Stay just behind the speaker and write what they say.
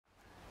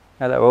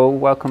Hello all,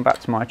 welcome back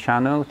to my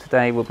channel.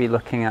 Today we'll be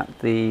looking at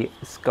the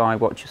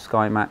Skywatcher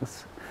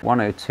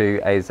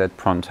Skymax102 AZ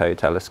Pronto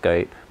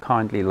telescope,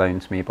 kindly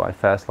loaned to me by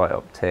First Light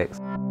Optics.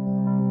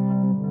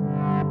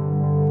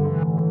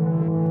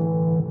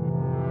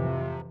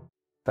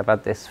 I've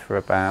had this for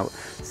about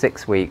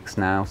 6 weeks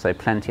now, so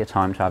plenty of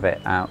time to have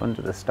it out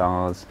under the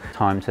stars,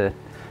 time to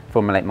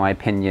formulate my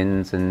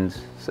opinions and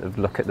sort of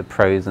look at the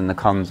pros and the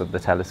cons of the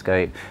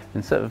telescope,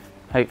 and sort of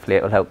hopefully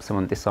it will help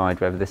someone decide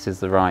whether this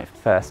is the right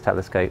first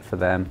telescope for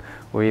them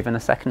or even a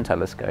second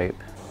telescope.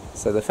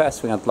 So the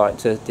first thing I'd like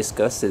to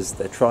discuss is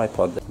the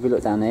tripod. If we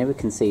look down here, we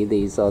can see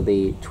these are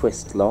the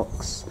twist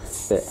locks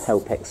that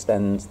help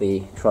extend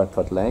the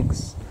tripod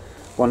legs.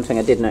 One thing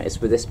I did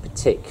notice with this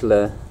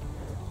particular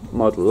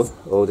model,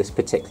 or this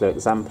particular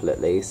example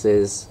at least,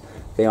 is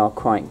they are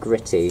quite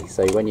gritty.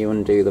 So when you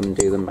undo them and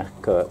do them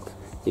back up,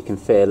 you can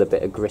feel a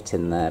bit of grit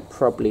in there,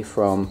 probably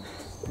from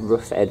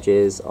rough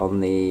edges on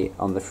the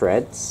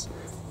threads,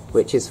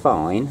 which is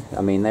fine.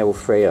 I mean, they will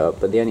free up,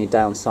 but the only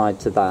downside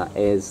to that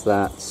is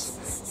that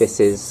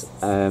this is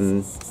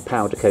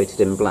powder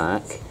coated in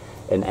black,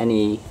 and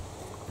any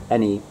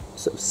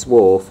sort of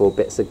swarf or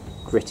bits of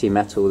gritty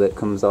metal that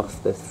comes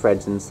off the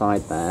threads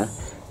inside there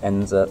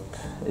ends up,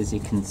 as you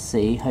can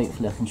see,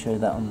 hopefully I can show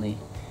that on the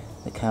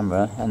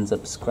camera, ends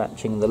up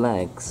scratching the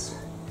legs.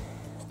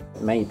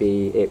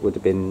 Maybe it would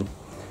have been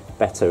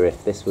better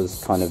if this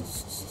was kind of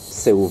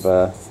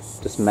silver,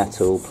 just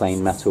metal,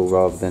 plain metal,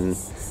 rather than,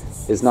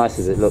 as nice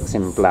as it looks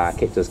in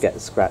black, it does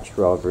get scratched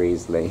rather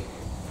easily.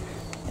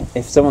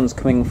 If someone's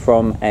coming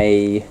from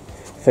a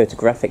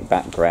photographic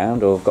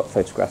background or got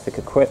photographic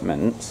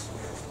equipment,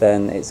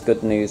 then it's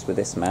good news with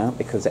this mount,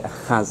 because it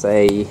has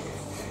a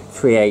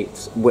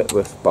 3/8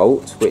 Whitworth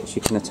bolt which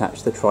you can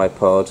attach the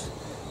tripod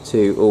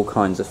to all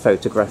kinds of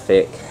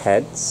photographic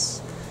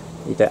heads.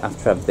 You don't have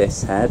to have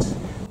this head.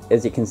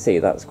 As you can see,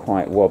 that's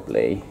quite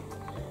wobbly.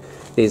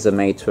 These are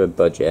made to a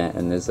budget,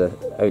 and there's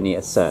only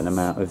a certain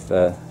amount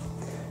of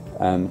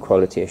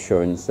quality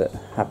assurance that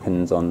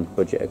happens on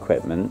budget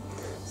equipment.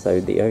 So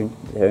the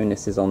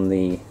onus is on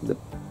the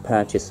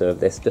purchaser of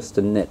this just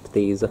to nip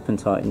these up and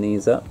tighten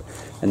these up,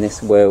 and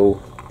this will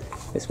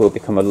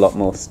become a lot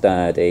more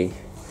sturdy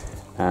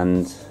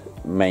and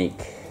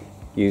make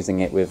using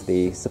it with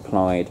the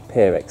supplied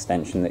pier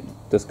extension that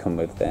does come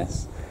with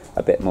this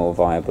a bit more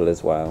viable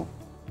as well.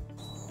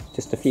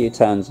 Just a few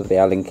turns of the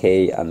Allen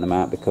key and the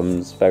mount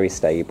becomes very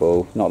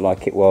stable, not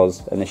like it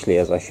was initially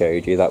as I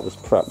showed you. That was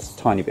perhaps a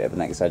tiny bit of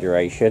an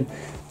exaggeration.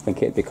 I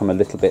think it'd become a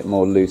little bit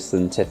more loose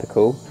than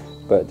typical,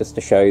 but just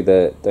to show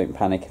that don't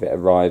panic if it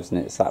arrives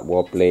and it's that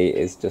wobbly,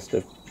 is just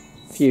a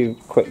few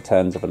quick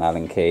turns of an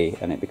Allen key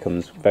and it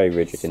becomes very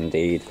rigid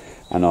indeed.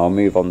 And I'll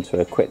move on to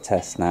a quick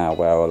test now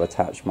where I'll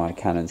attach my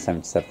Canon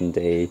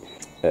 77D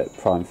at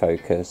prime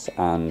focus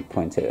and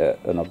point it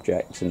at an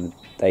object in the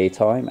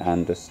daytime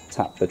and just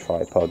tap the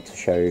tripod to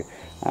show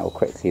how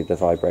quickly the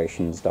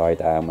vibrations die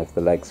down with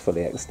the legs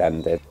fully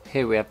extended.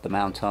 Here we have the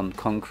mount on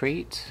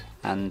concrete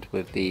and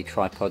with the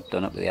tripod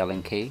done up with the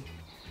Allen key,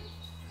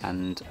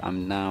 and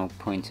I'm now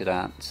pointed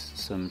at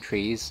some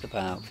trees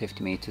about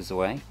 50 meters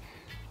away,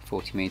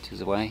 40 meters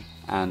away,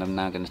 and I'm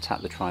now going to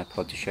tap the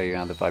tripod to show you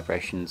how the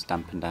vibrations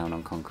dampen down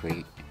on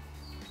concrete.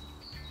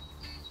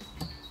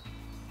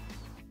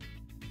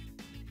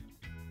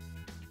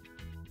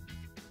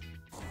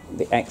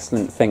 The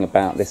excellent thing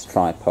about this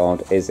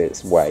tripod is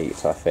its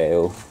weight, I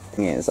feel. The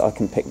thing is, I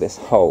can pick this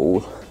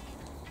whole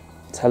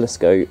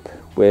telescope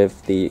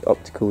with the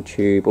optical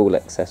tube, all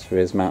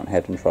accessories, mount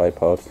head and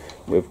tripod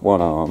with one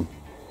arm,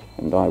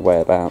 and I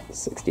weigh about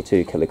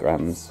 62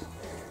 kilograms.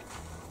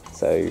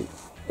 So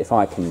if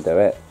I can do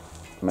it,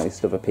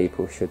 most other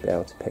people should be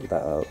able to pick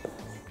that up.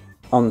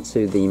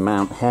 Onto the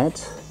mount head.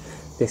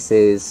 This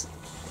is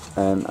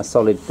a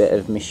solid bit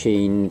of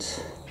machined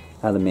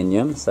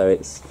aluminium, so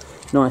it's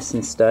nice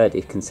and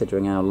sturdy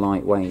considering how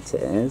lightweight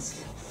it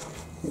is.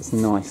 It's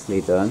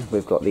nicely done.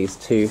 We've got these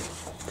two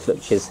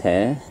clutches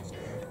here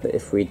that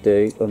if we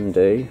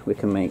undo, we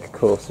can make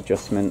coarse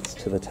adjustments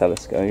to the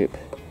telescope.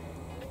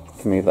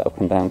 We can move that up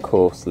and down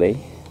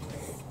coarsely,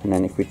 and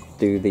then if we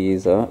do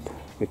these up,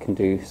 we can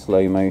do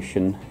slow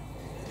motion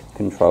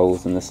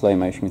controls, and the slow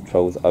motion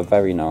controls are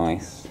very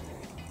nice,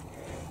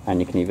 and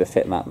you can either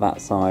fit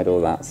that side or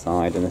that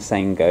side, and the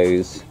same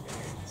goes.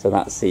 So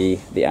that's the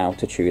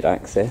altitude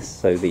axis.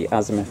 So the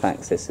azimuth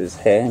axis is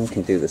here, and we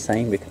can do the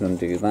same. We can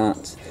undo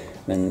that,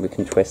 then we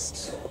can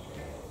twist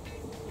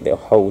the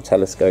whole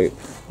telescope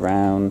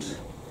round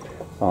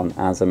on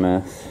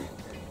azimuth,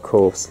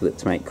 coarse,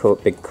 to make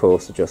big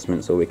coarse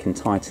adjustments, or we can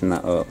tighten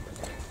that up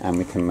and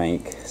we can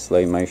make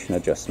slow motion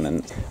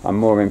adjustments. I'm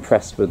more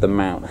impressed with the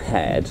mount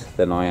head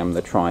than I am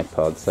the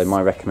tripod, so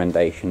my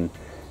recommendation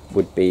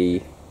would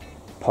be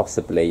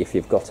possibly, if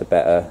you've got a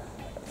better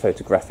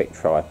photographic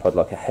tripod,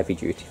 like a heavy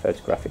duty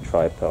photographic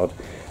tripod,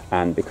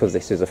 and because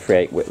this is a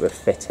 3/8 Whitworth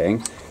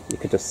fitting, you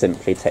could just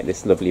simply take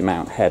this lovely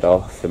mount head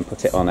off and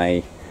put it on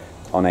a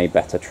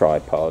better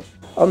tripod.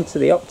 Onto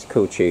the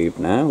optical tube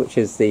now, which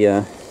is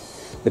the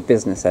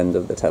business end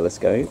of the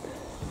telescope.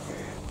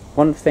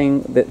 One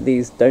thing that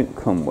these don't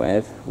come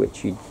with,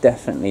 which you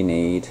definitely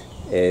need,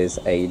 is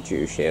a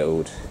dew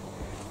shield.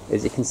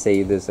 As you can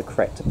see, there's a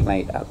corrector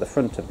plate at the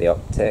front of the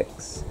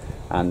optics,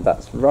 and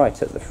that's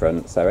right at the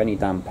front, so any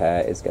damp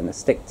air is going to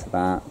stick to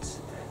that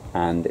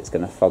and it's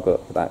going to fog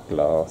up that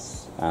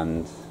glass,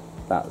 and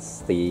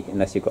that's the,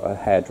 unless you've got a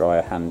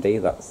hairdryer handy,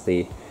 that's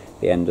the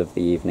end of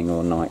the evening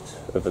or night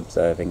of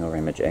observing or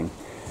imaging.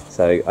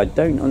 So I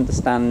don't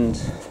understand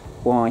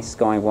why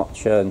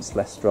Skywatcher and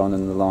Celestron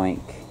and the like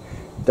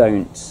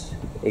don't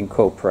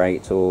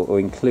incorporate or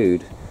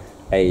include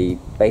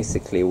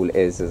basically all it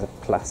is a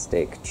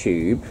plastic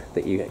tube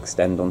that you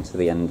extend onto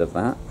the end of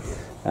that.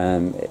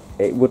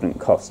 It wouldn't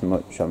cost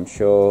much, I'm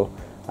sure,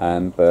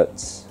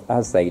 but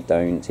as they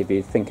don't, if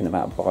you're thinking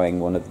about buying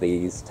one of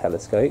these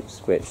telescopes,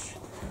 which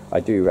I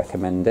do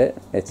recommend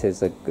it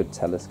is a good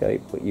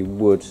telescope, but you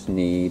would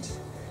need,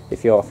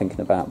 if you are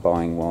thinking about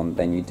buying one,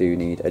 then you do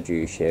need a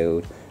dew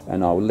shield,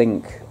 and I'll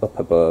link up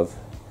above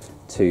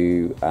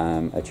to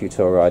a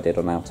tutorial I did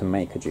on how to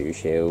make a dew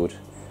shield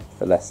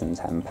for less than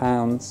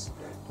 £10,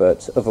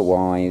 but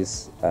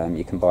otherwise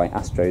you can buy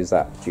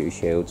AstroZap dew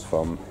shields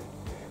from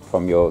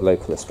your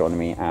local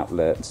astronomy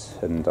outlet,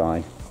 and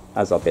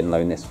as I've been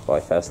loaned this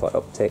by First Light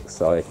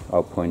Optics,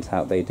 I'll point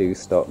out they do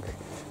stock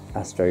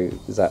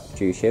AstroZap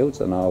dew shields,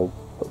 and I'll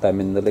put them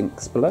in the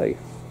links below.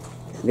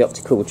 The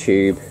optical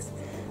tube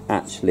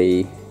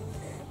actually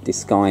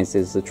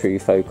disguises the true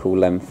focal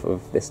length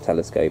of this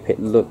telescope. It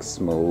looks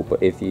small,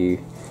 but if you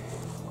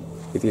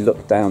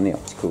look down the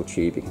optical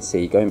tube, you can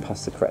see going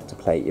past the corrector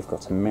plate, you've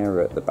got a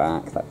mirror at the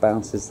back that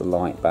bounces the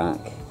light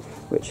back,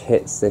 which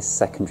hits this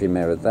secondary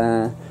mirror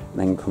there, and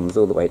then comes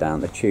all the way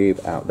down the tube,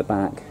 out the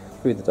back,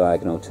 through the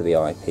diagonal to the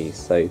eyepiece.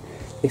 So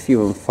if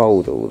you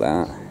unfold all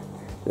that,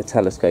 the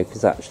telescope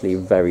is actually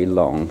very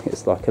long.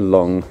 It's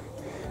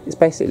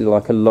basically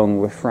like a long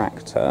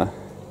refractor,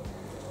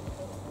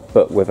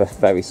 but with a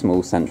very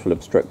small central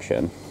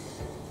obstruction.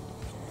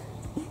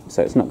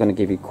 So it's not going to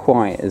give you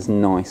quite as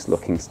nice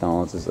looking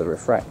stars as the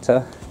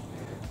refractor,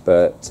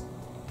 but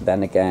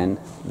then again,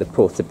 the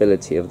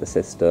portability of the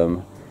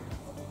system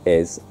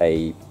is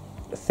a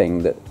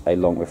thing that a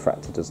long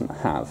refractor doesn't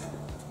have.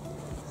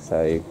 So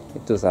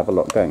it does have a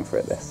lot going for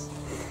it, this.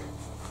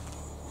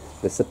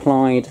 The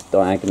supplied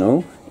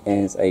diagonal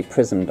is a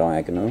prism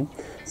diagonal.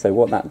 So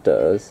what that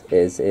does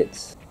is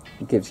it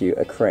gives you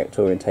a correct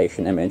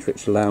orientation image,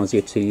 which allows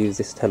you to use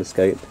this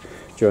telescope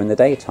during the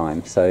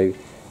daytime. So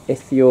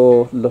if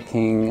you're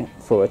looking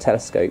for a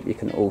telescope you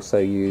can also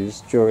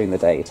use during the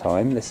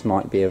daytime, this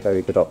might be a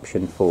very good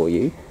option for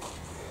you,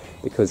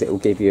 because it will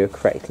give you a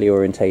correctly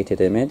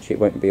orientated image. It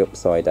won't be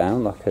upside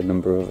down like a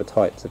number of other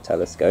types of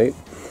telescope.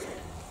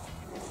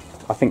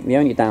 I think the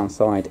only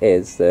downside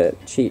is that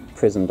cheap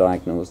prism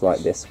diagonals like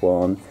this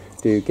one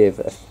do give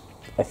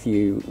a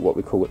few what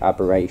we call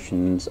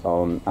aberrations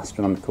on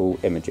astronomical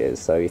images.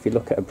 So if you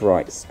look at a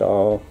bright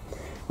star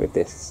with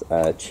this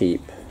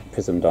cheap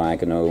prism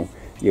diagonal,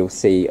 you'll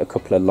see a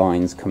couple of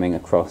lines coming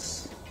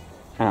across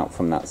out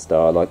from that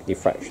star like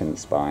diffraction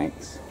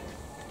spikes,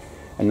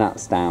 and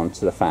that's down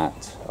to the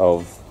fact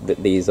that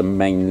these are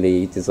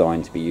mainly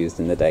designed to be used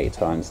in the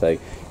daytime. So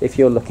if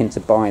you're looking to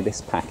buy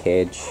this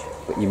package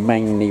but you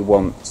mainly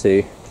want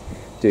to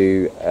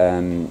do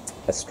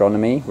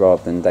astronomy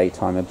rather than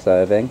daytime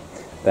observing,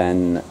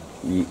 then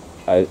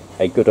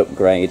a good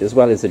upgrade, as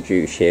well as a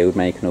dew shield,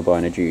 making or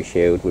buying a dew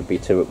shield, would be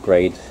to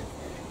upgrade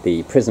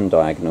the prism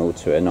diagonal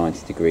to a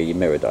 90-degree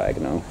mirror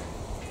diagonal.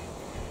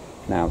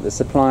 Now the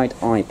supplied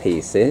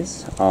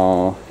eyepieces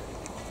are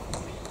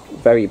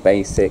very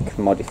basic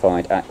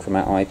modified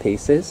achromat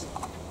eyepieces.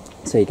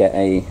 So you get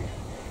a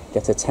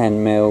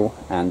 10mm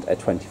and a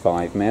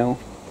 25mm,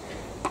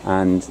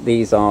 and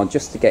these are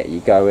just to get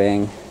you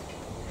going.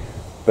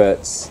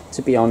 But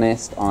to be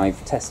honest,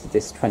 I've tested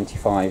this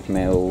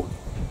 25mm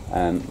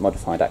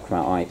modified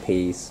achromat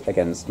eyepiece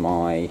against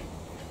my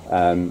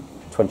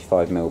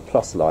 25mm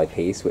plus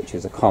eyepiece, which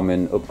is a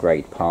common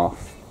upgrade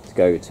path to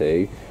go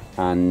to,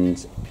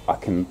 and I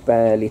can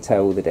barely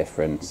tell the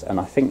difference. And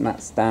I think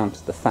that's down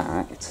to the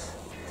fact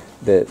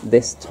that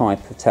this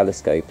type of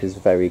telescope is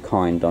very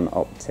kind on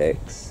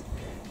optics.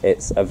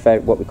 It's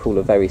what we call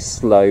a very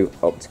slow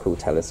optical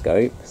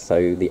telescope,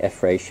 so the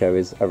f ratio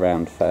is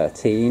around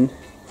 13.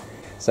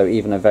 So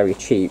even a very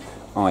cheap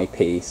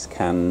eyepiece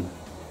can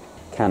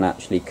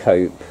actually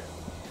cope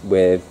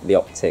with the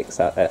optics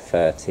at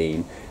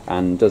f13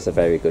 and does a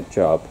very good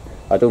job.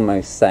 I'd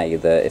almost say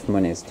that if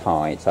money's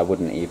tight, I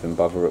wouldn't even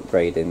bother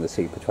upgrading the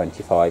Super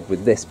 25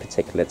 with this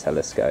particular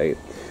telescope.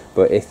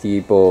 But if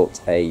you bought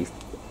a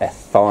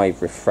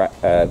f5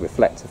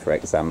 reflector, for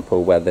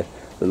example, where the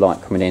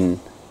light coming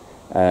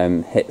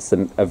in hits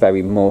a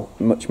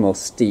much more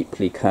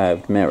steeply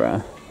curved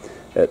mirror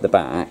at the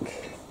back,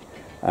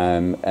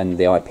 and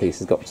the eyepiece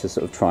has got to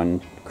sort of try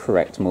and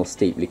correct more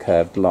steeply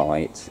curved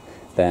light,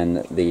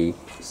 then the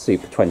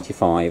Super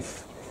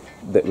 25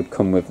 that would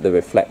come with the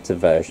reflector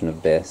version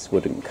of this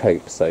wouldn't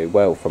cope so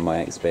well from my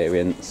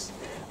experience,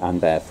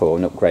 and therefore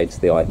an upgrade to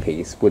the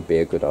eyepiece would be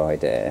a good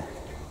idea.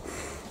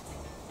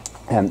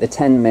 The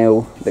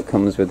 10mm that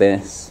comes with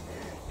this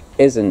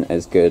isn't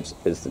as good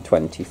as the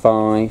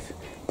 25,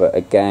 but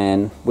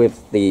again,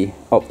 with the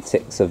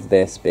optics of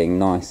this being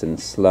nice and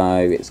slow,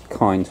 it's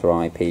kind to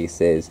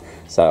eyepieces,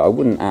 so I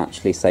wouldn't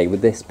actually say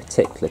with this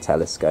particular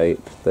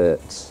telescope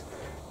that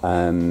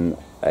an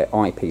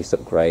eyepiece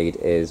upgrade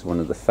is one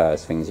of the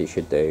first things you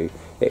should do.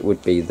 It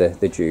would be the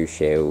dew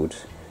shield,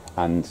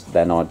 and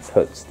then I'd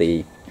put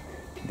the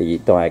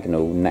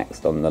diagonal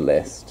next on the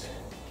list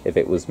if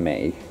it was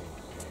me.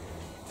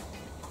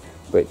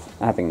 But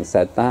having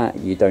said that,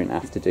 you don't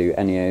have to do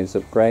any of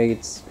those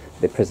upgrades.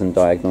 The Prism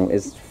Diagonal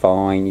is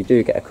fine. You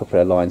do get a couple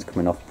of lines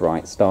coming off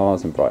bright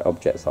stars and bright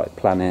objects like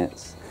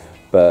planets,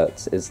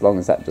 but as long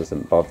as that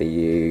doesn't bother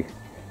you,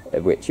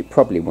 which you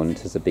probably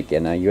wouldn't as a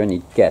beginner, you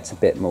only get a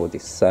bit more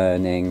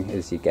discerning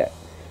as you get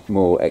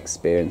more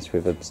experience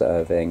with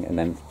observing, and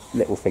then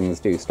little things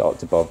do start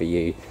to bother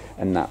you,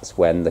 and that's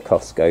when the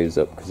cost goes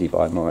up because you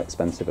buy more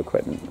expensive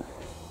equipment.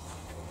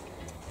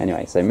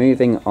 Anyway, so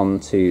moving on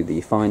to the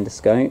finder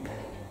scope.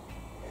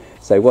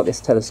 So what this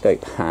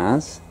telescope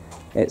has,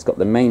 it's got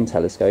the main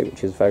telescope,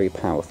 which is very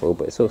powerful,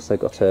 but it's also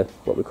got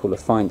what we call a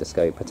finder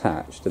scope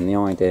attached, and the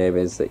idea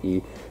is that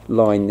you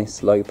line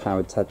this low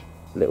powered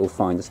little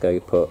finder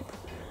scope up,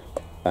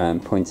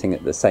 pointing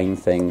at the same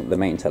thing the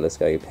main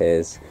telescope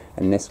is,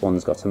 and this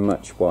one's got a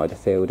much wider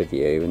field of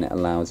view, and it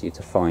allows you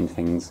to find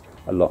things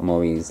a lot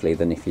more easily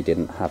than if you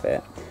didn't have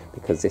it,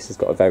 because this has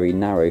got a very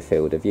narrow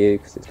field of view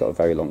because it's got a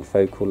very long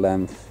focal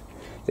length.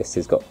 This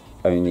has got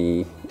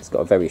it's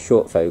got a very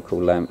short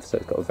focal length, so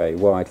it's got a very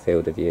wide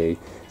field of view.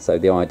 So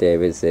the idea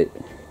is that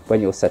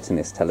when you're setting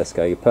this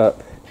telescope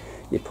up,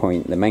 you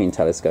point the main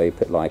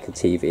telescope at like a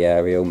TV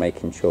aerial,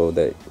 making sure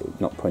that you're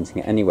not pointing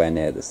it anywhere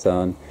near the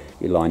sun.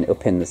 You line it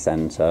up in the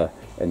centre,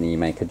 and then you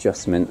make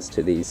adjustments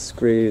to these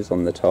screws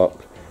on the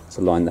top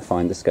to line the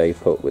finder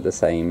scope up with the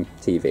same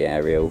TV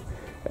aerial,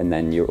 and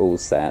then you're all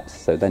set.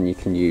 So then you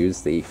can use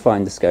the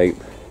finder scope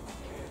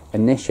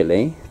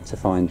initially to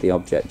find the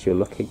object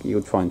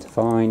you're trying to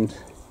find,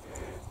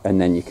 and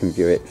then you can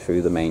view it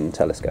through the main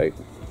telescope.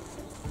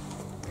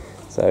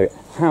 So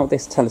how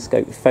this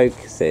telescope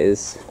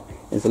focuses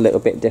is a little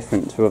bit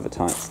different to other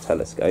types of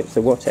telescopes.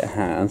 So what it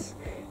has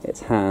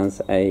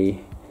a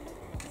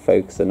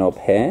focuser knob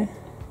here,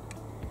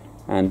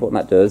 and what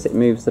that does, it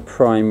moves the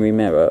primary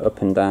mirror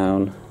up and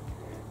down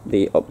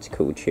the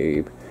optical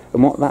tube.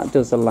 And what that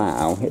does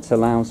allow, it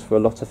allows for a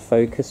lot of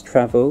focus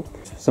travel.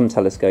 Some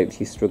telescopes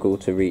you struggle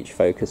to reach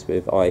focus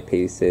with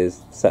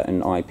eyepieces,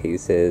 certain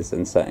eyepieces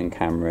and certain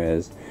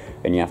cameras,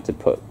 and you have to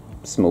put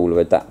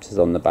smaller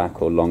adapters on the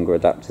back or longer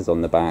adapters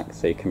on the back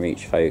so you can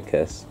reach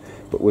focus.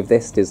 But with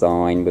this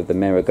design, with the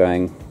mirror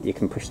going, you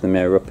can push the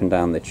mirror up and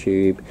down the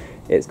tube,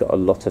 it's got a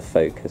lot of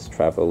focus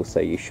travel, so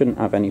you shouldn't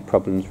have any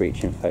problems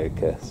reaching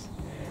focus.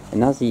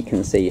 And as you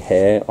can see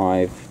here,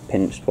 I've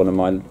pinched one of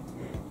my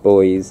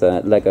boy's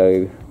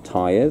Lego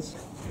tyres.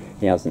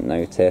 He hasn't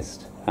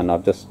noticed, and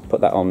I've just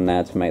put that on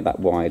there to make that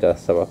wider,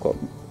 so I've got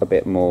a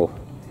bit more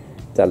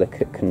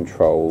delicate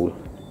control.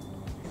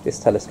 This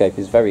telescope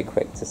is very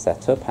quick to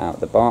set up out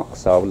of the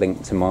box, so I'll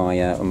link to my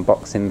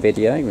unboxing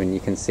video, and you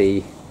can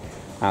see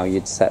how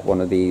you'd set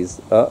one of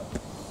these up,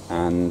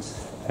 and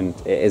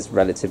it is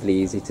relatively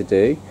easy to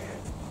do.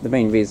 The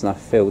main reason I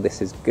feel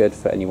this is good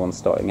for anyone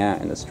starting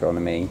out in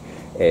astronomy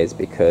is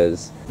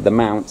because the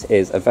mount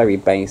is a very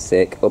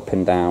basic up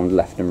and down,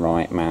 left and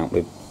right mount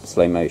with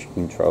slow motion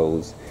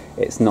controls.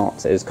 It's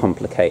not as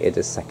complicated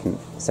as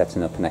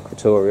setting up an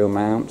equatorial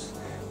mount,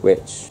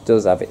 which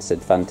does have its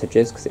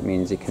advantages because it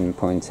means you can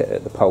point it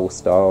at the pole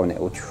star and it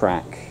will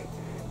track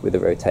with the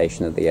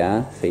rotation of the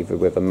Earth, either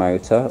with a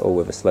motor or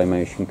with a slow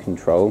motion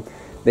control.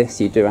 This,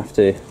 you do have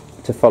to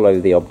follow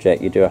the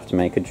object, you do have to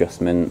make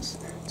adjustments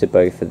to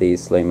both of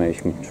these slow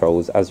motion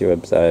controls as you're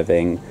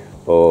observing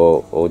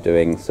or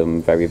doing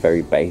some very,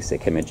 very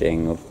basic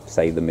imaging of,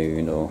 say, the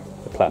moon or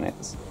the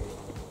planets.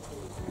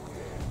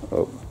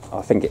 Well,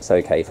 I think it's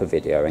okay for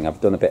videoing. I've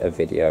done a bit of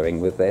videoing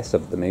with this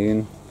of the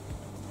moon.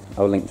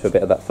 I'll link to a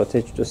bit of that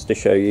footage just to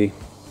show you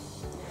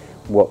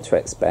what to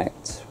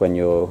expect when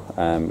you're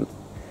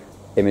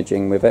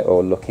imaging with it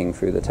or looking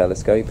through the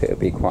telescope. It'll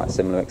be quite a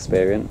similar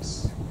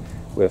experience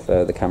with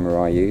the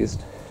camera I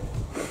used.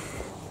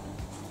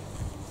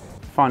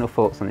 Final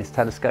thoughts on this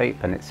telescope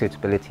and its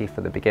suitability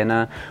for the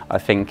beginner. I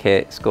think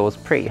it scores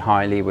pretty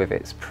highly with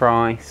its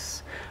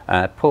price,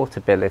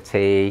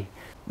 portability,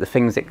 the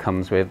things it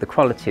comes with, the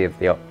quality of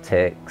the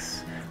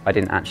optics. I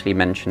didn't actually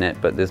mention it,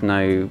 but there's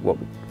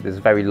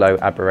very low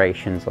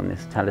aberrations on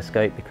this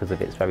telescope because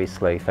of its very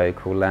slow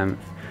focal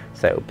length.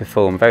 So it will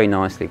perform very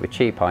nicely with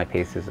cheap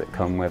eyepieces that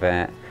come with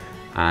it,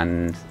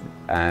 and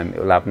it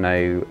will have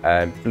no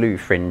blue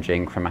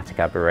fringing chromatic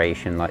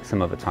aberration like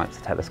some other types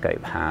of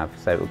telescope have.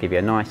 So it will give you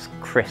a nice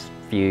crisp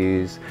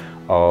views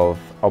of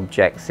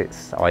objects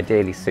it's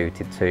ideally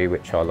suited to,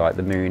 which are like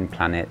the moon,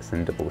 planets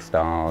and double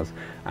stars,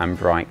 and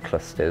bright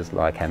clusters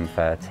like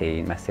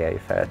M13, Messier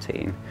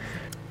 13.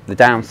 The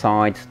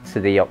downside to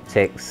the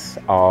optics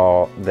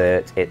are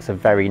that it's a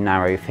very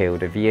narrow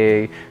field of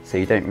view, so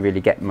you don't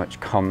really get much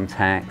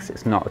context.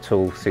 It's not at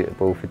all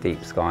suitable for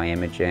deep sky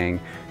imaging.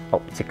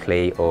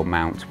 optically or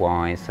mount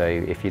wise. So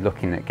if you're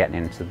looking at getting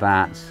into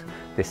that,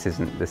 this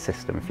isn't the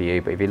system for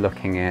you. But if you're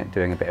looking at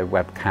doing a bit of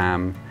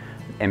webcam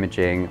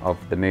imaging of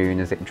the moon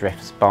as it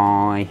drifts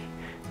by,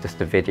 just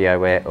to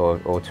video it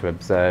or to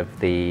observe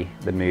the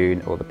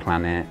moon or the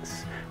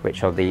planets,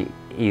 which are the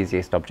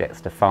easiest objects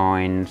to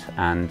find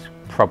and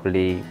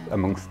probably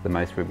amongst the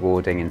most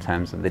rewarding in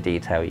terms of the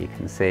detail you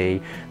can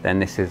see, then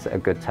this is a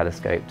good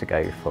telescope to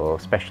go for,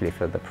 especially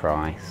for the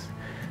price.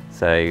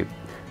 So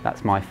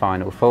that's my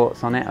final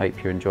thoughts on it. I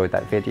hope you enjoyed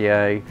that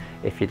video.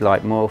 If you'd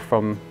like more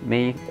from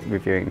me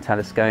reviewing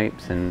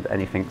telescopes and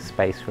anything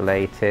space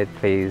related,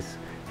 please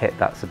hit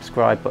that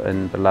subscribe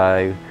button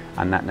below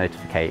and that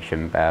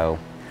notification bell.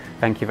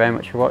 Thank you very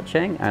much for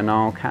watching, and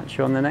I'll catch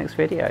you on the next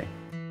video.